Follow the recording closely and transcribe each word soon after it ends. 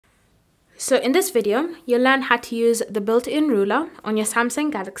So in this video, you'll learn how to use the built-in ruler on your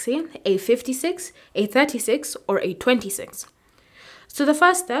Samsung Galaxy A56, A36 or A26. So the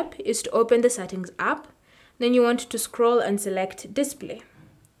first step is to open the settings app. Then you want to scroll and select display.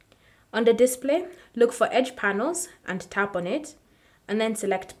 Under display, look for edge panels and tap on it, and then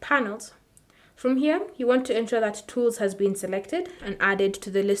select panels. From here, you want to ensure that tools has been selected and added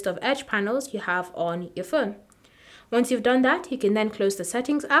to the list of edge panels you have on your phone. Once you've done that, you can then close the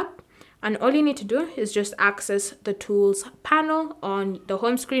settings app, and all you need to do is just access the tools panel on the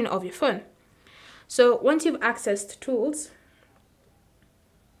home screen of your phone. So once you've accessed tools,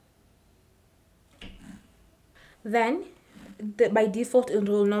 then by default it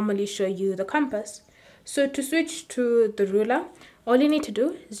will normally show you the compass. So to switch to the ruler, all you need to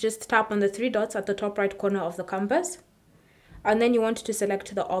do is just tap on the three dots at the top right corner of the compass, and then you want to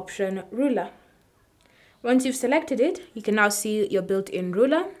select the option ruler. Once you've selected it, you can now see your built-in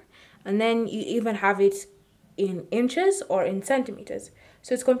ruler, and then you even have it in inches or in centimeters.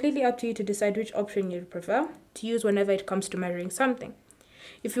 So it's completely up to you to decide which option you prefer to use whenever it comes to measuring something.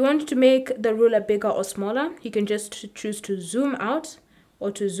 If you want to make the ruler bigger or smaller, you can just choose to zoom out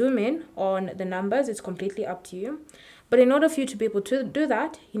or to zoom in on the numbers. It's completely up to you. But in order for you to be able to do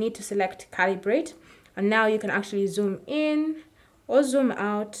that, you need to select calibrate, and now you can actually zoom in or zoom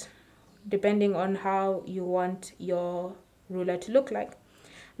out depending on how you want your ruler to look like.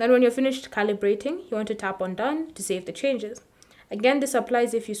 Then when you're finished calibrating, you want to tap on done to save the changes. Again, this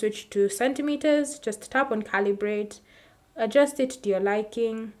applies if you switch to centimeters. Just tap on calibrate, adjust it to your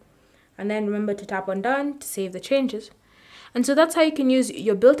liking, and then remember to tap on done to save the changes. And so that's how you can use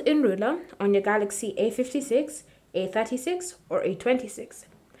your built-in ruler on your Galaxy A56, A36 or A26.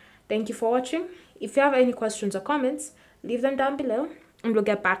 Thank you for watching. If you have any questions or comments, leave them down below and we'll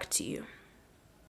get back to you.